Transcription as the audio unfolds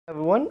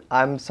Everyone,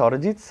 I'm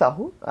Saurajit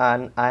Sahu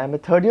and I am a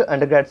third year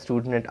undergrad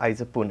student at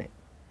IISER Pune.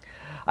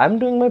 I'm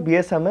doing my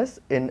BSMS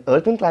in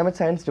Earth and Climate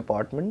Science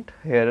department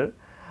here,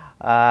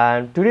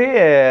 and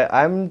today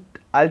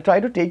I'll try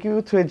to take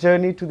you through a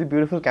journey to the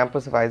beautiful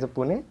campus of IISER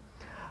Pune.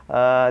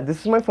 This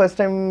is my first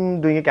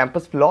time doing a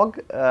campus vlog.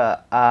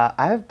 I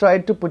have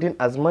tried to put in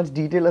as much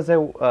detail as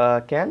I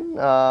can.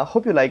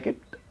 Hope you like it.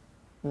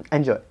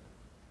 Enjoy.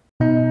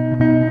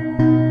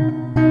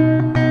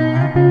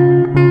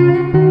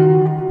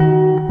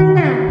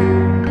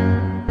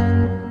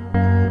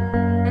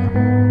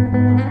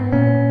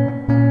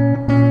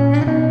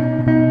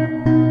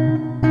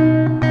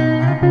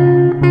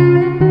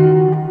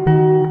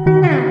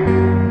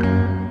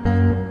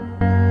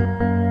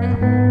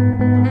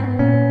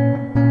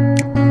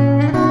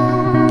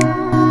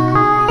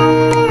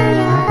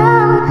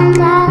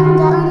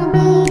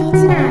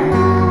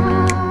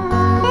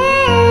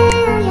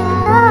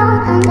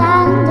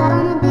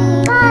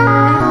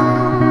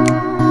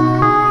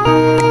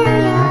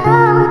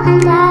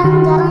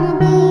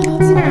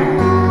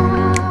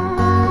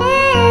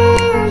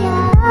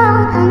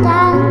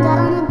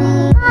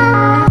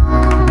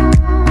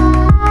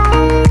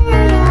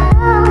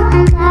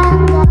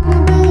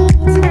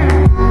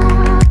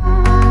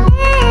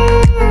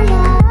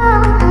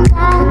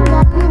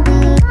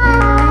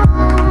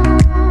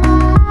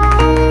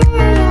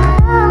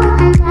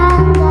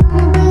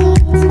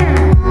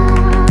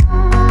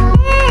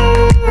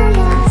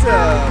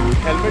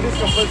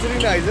 Compulsory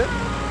in IISER.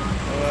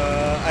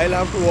 I'll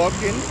have to walk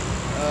in,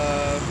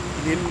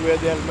 he'll wear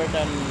the helmet,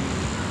 and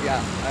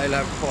yeah, I'll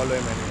have to follow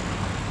him anyway.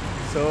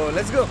 So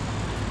let's go.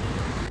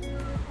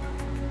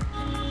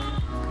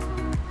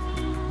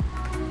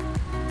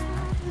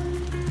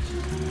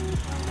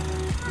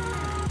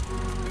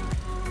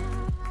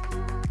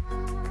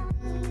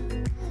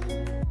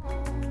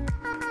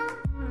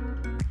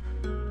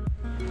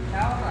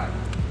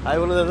 Hi,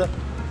 बोलो दादा.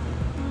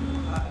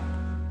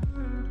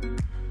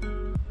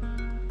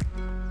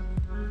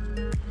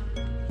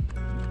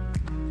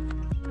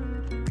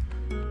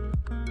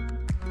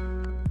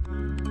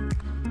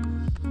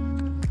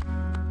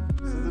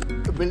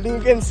 The building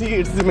you can see,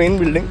 it's the main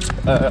building.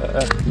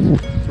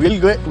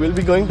 We'll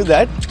be going to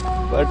that,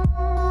 but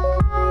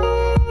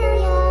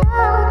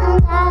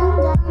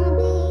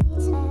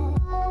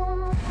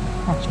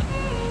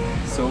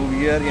so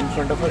we are in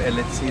front of our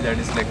LHC, that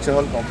is lecture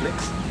hall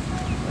complex.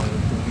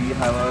 We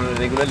have our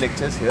regular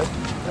lectures here.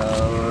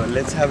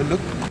 Let's have a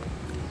look.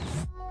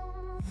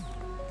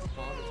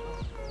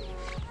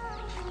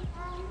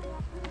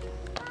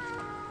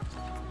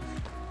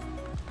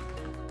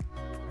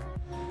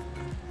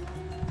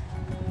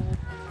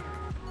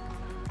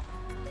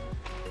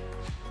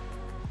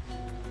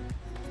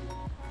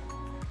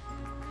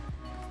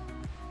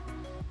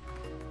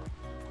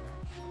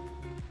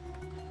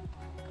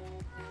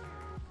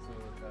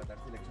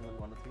 That's the lecture hall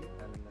 103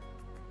 and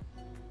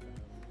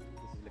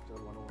this is lecture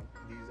hall 101.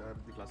 These are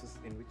the classes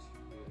in which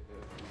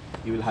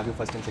you will have your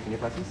first and second year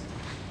classes,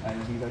 and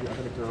these are the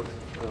other lecture halls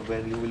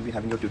where you will be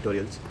having your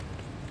tutorials,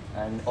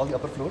 and all the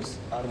upper floors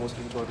are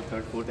mostly for the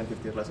third, fourth and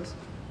fifth year classes.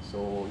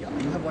 So yeah,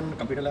 you have one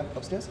computer lab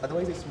upstairs,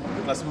 otherwise the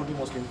classes will be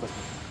mostly in first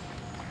year.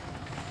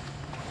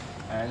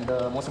 And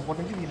most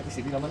importantly, we have the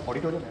C.V. Raman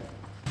auditorium.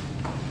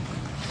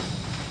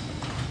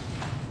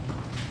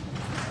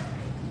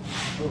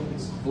 Oh,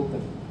 it's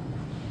open.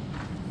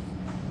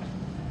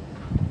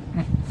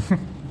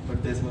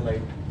 But there's no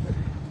light.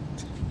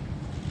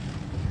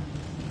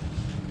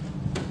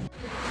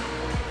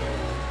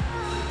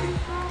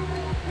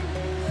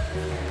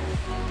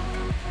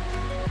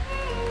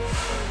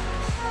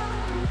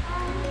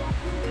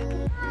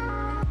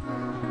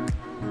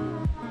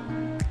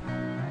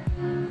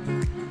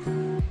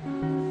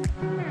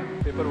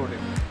 Paper voting.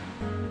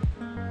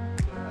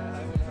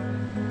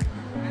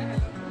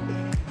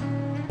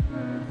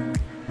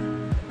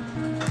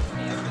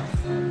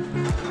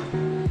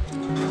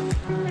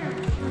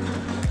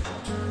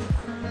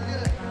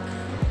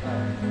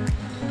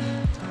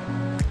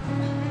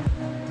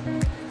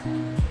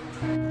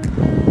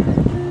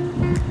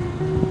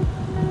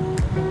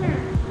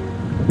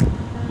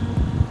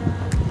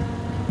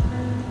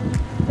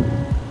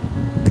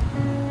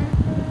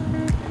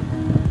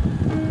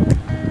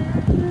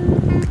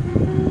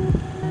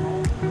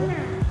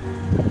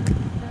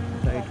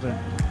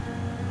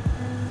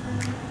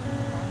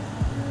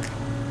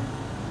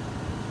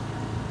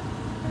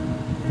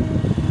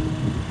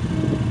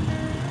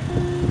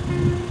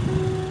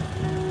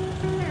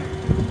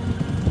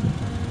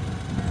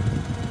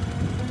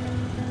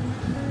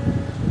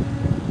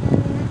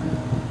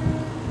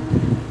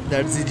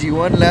 That's the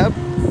G1 lab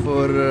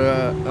for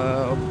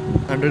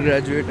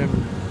undergraduate and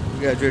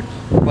graduate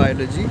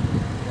biology,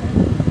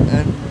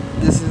 and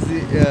this is the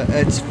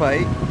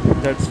H5,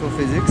 that's for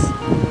physics,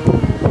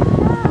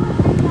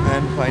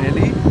 and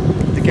finally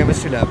the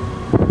chemistry lab.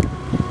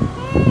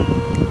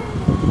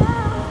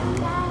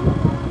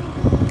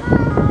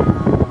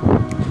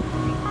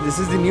 This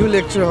is the new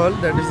lecture hall,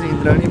 that is the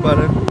Indrani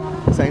Balan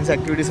Science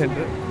Activity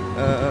Center.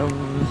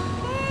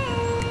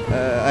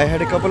 I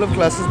had a couple of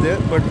classes there,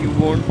 but you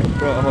won't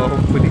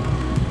hopefully.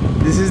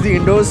 This is the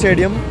indoor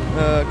stadium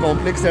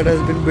complex that has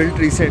been built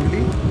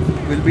recently.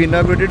 Will be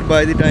inaugurated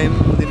by the time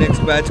the next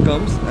batch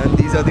comes, and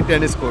these are the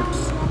tennis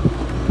courts.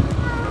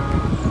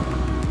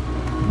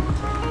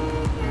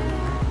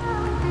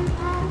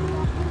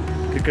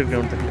 Cricket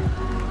ground तक है.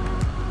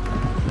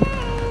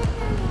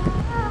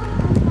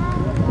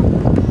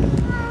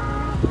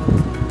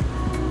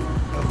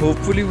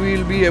 Hopefully we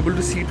will be able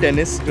to see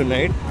tennis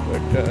tonight,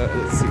 but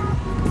let's see.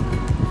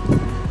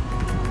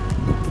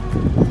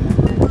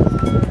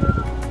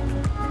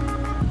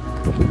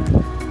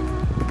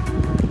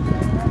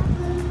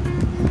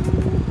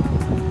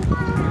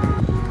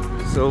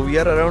 So we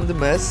are around the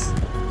mess.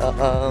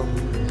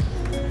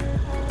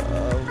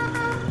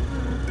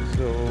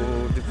 So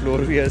the floor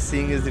we are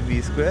seeing is the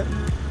B square.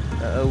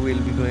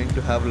 We'll be going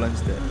to have lunch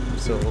there.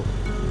 So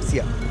see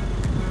ya.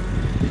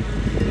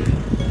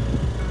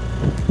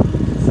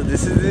 So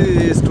this is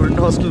the student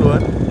hostel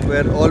one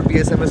where all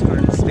BSMS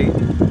students stay.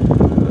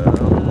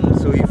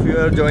 So if you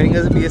are joining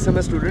as a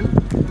BSMS student,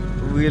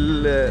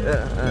 we'll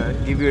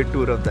give you a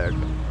tour of that.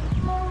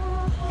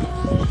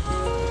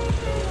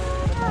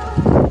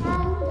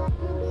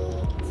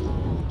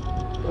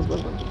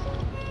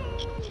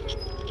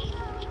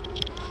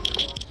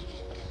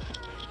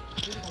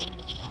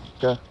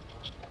 क्या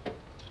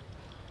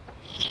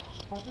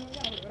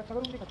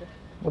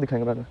वो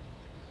दिखाएंगे बाद में.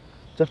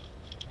 चल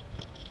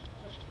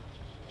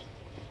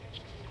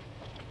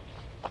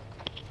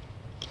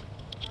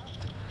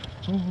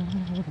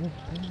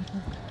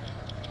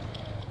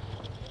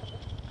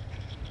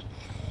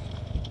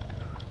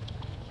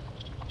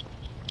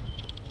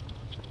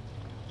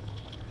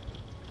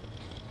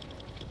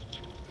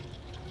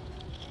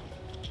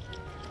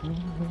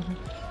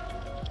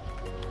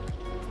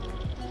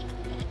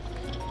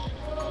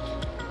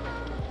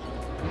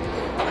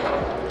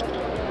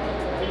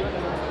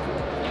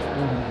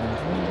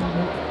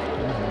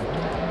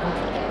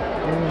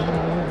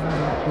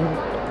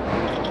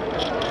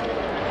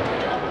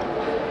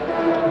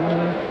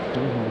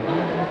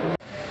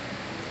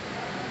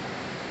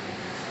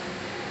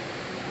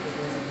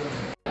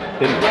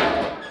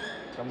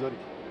कमजोरी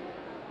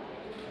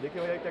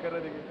देखिए भैया क्या कर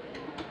रहे हैं. देखिए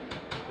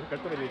कट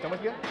तो नहीं रही. समझ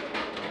गया.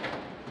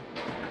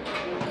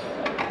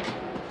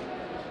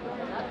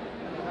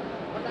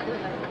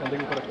 कंधे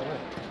के ऊपर रखता हूँ.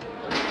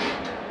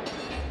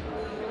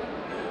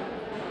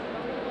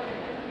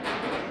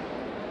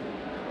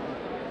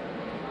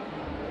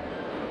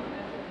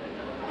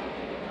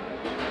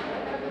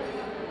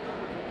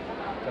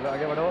 चलो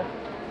आगे बढ़ो.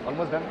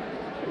 Almost done.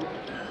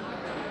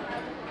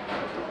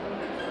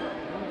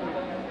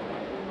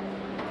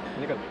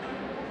 निकल.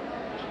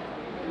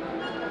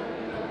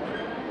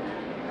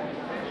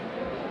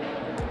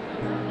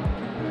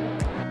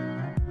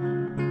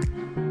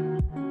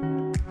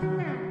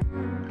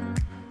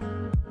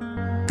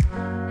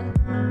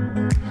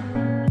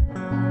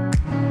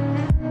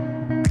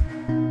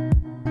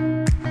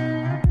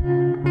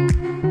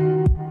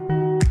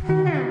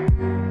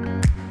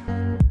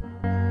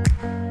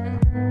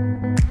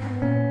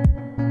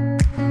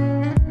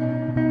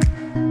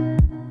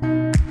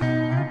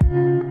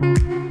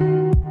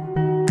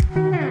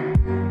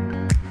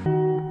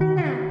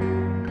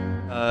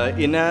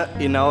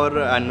 In our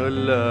annual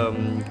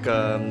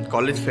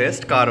college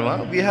fest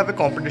Karwa, we have a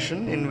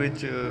competition in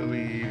which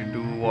we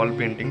do wall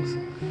paintings.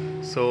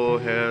 So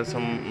here are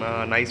some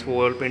nice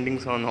wall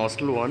paintings on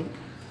hostel one.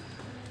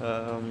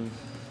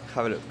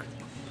 Have a look.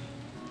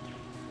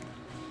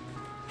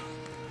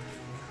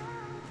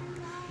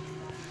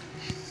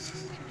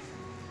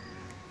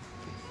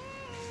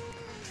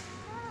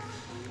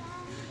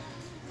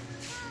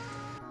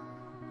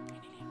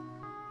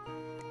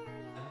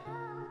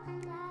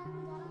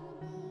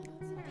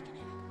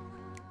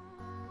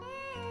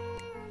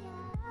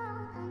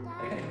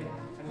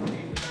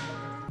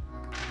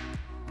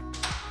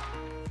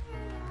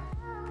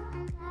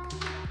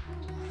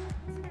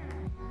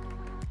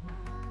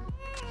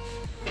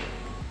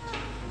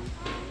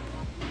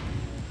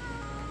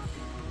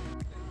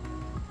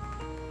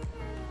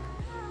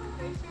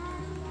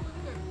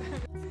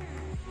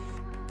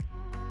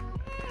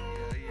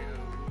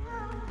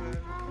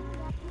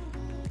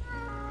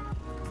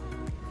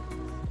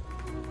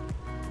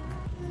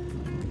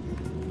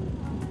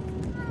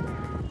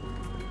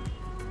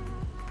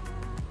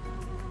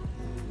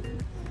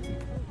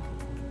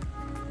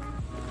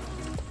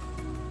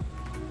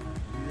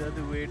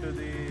 The way to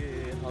the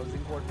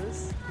housing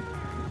quarters.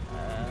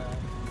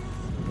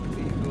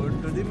 We go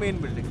to the main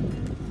building,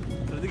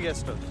 to the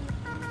guest house.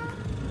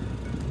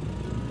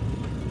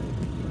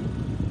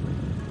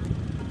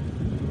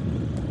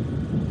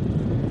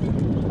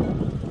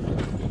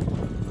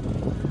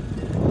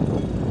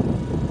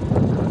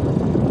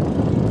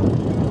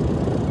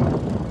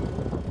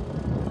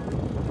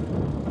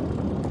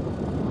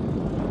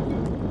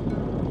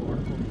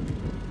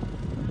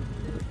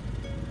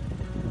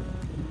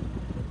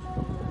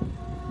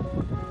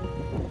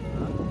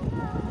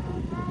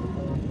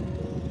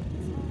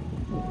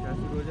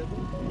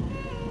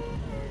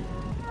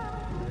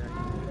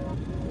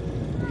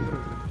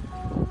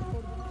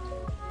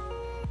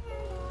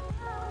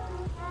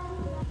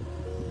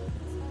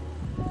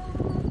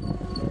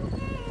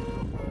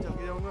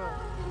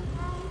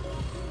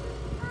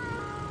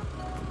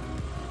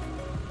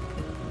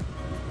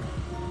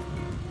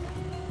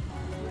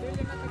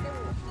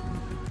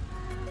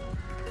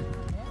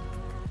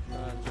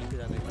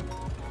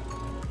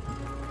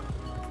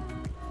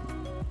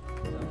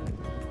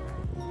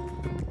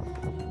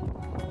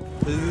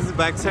 the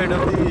back side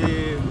of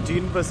the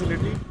gene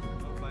facility.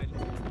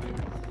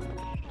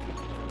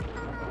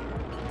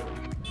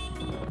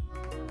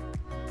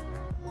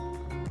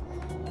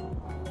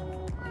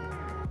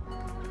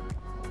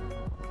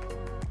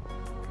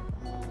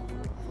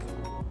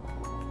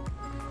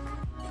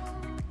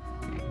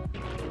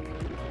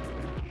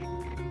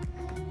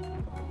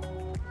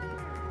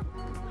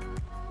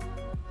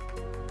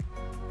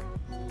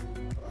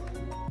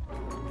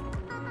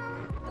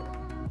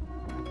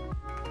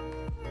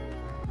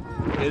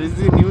 Here is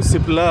the new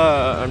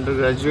CIPLA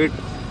undergraduate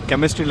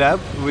chemistry lab,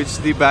 which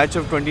the batch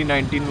of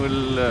 2019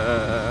 will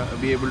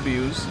be able to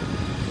use.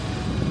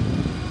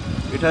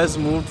 It has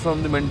moved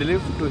from the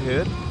Mendeleev to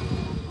here.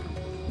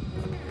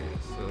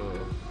 So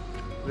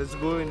let's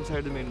go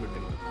inside the main building.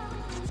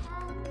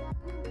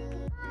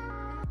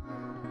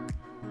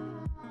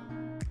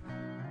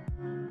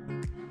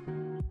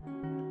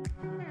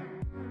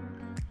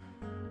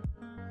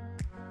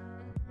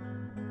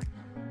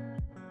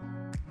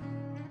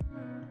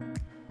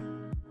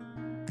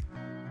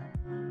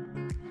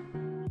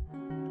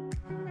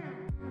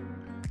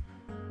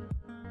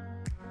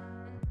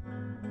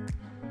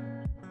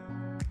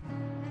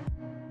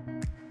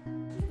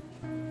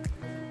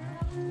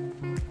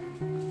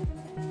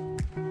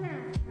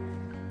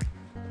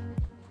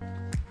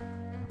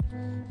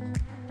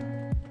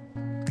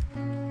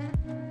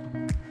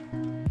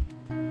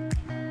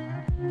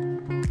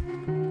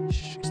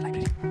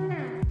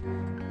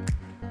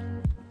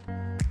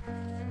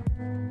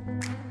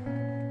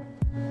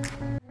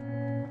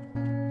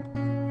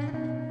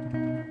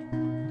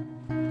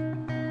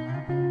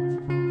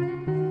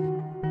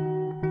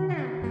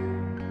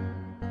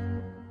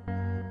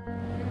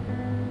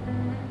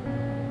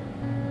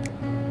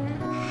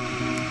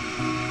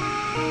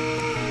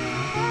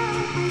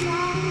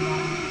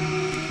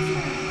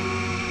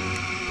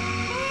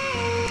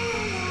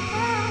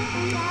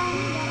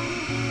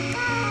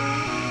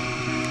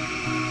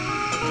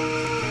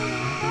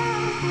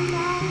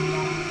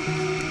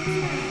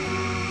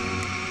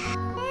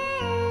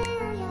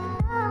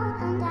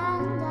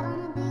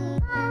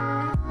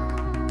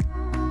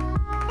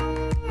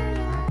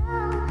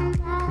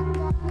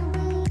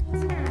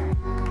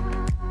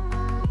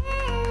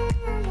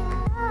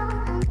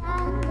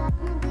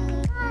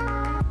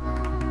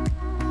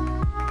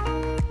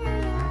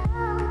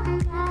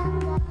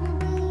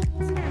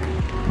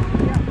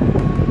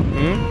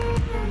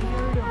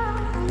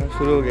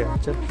 शुरू हो गया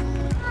चल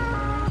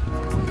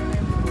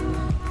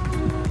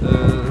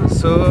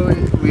so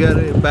we are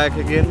back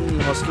again in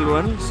hostel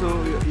 1. So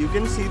you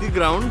can see the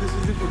ground. This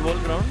is the football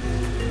ground.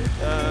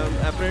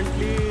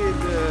 Apparently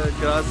the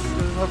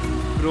grasses have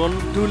grown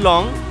too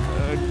long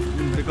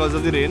because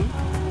of the rain,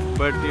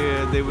 but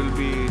they will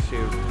be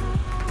shaved.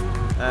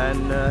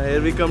 And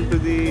here we come to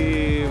the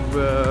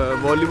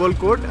volleyball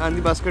court and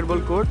the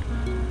basketball court.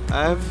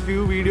 I have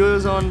few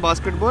videos on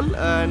basketball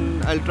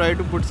and I'll try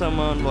to put some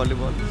on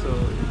volleyball. So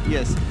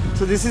yes,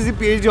 so this is the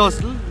PhD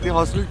hostel, the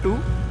hostel 2,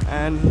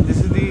 and this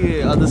is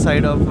the other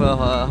side of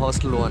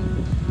hostel 1.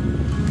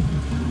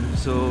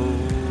 So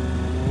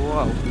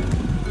wow,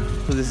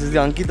 so this is the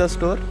Ankita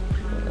store,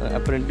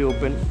 apparently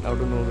open out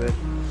of nowhere.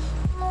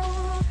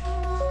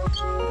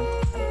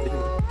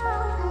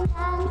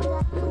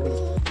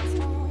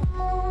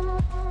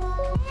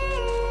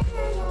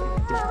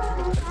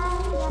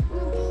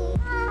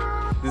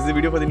 This is the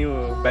video for the new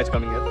batch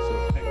coming here. So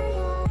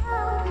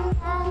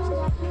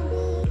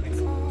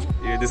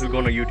yeah, this will go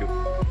on YouTube.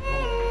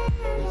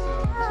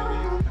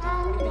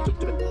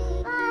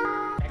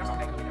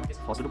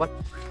 Hostel 1.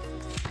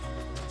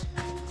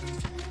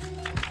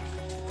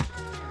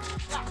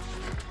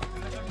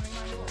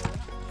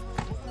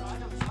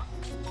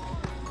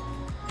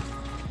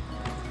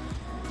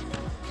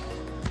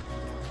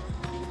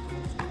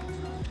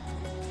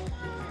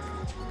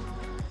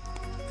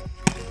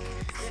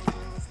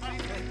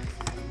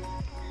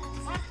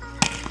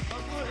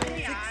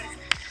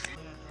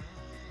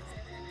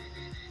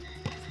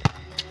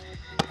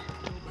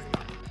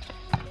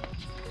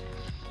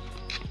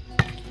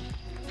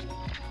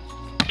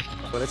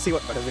 So let's see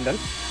what has been done.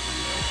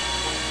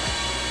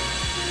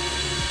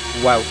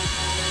 Wow.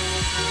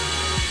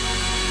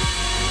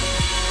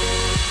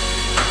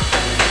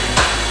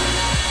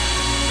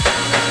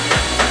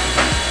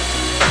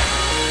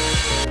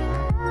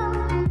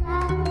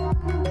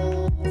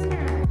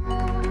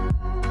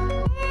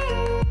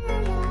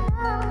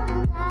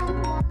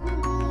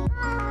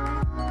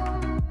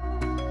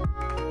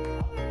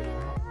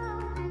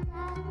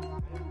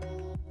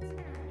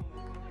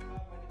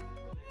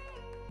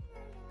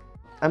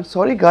 I'm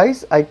sorry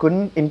guys, I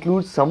couldn't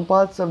include some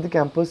parts of the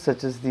campus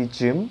such as the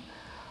gym,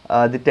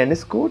 the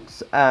tennis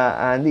courts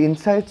and the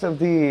insides of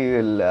the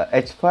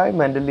H5,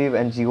 Mendeleev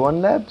and G1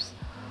 labs.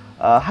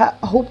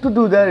 Hope to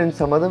do that in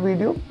some other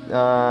video.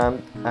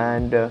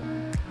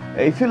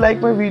 If you like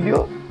my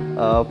video,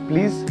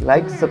 please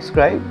like,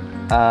 subscribe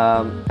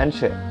and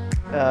share.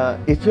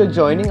 If you're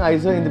joining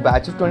IISER in the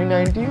batch of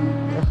 2019,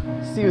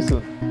 see you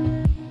soon.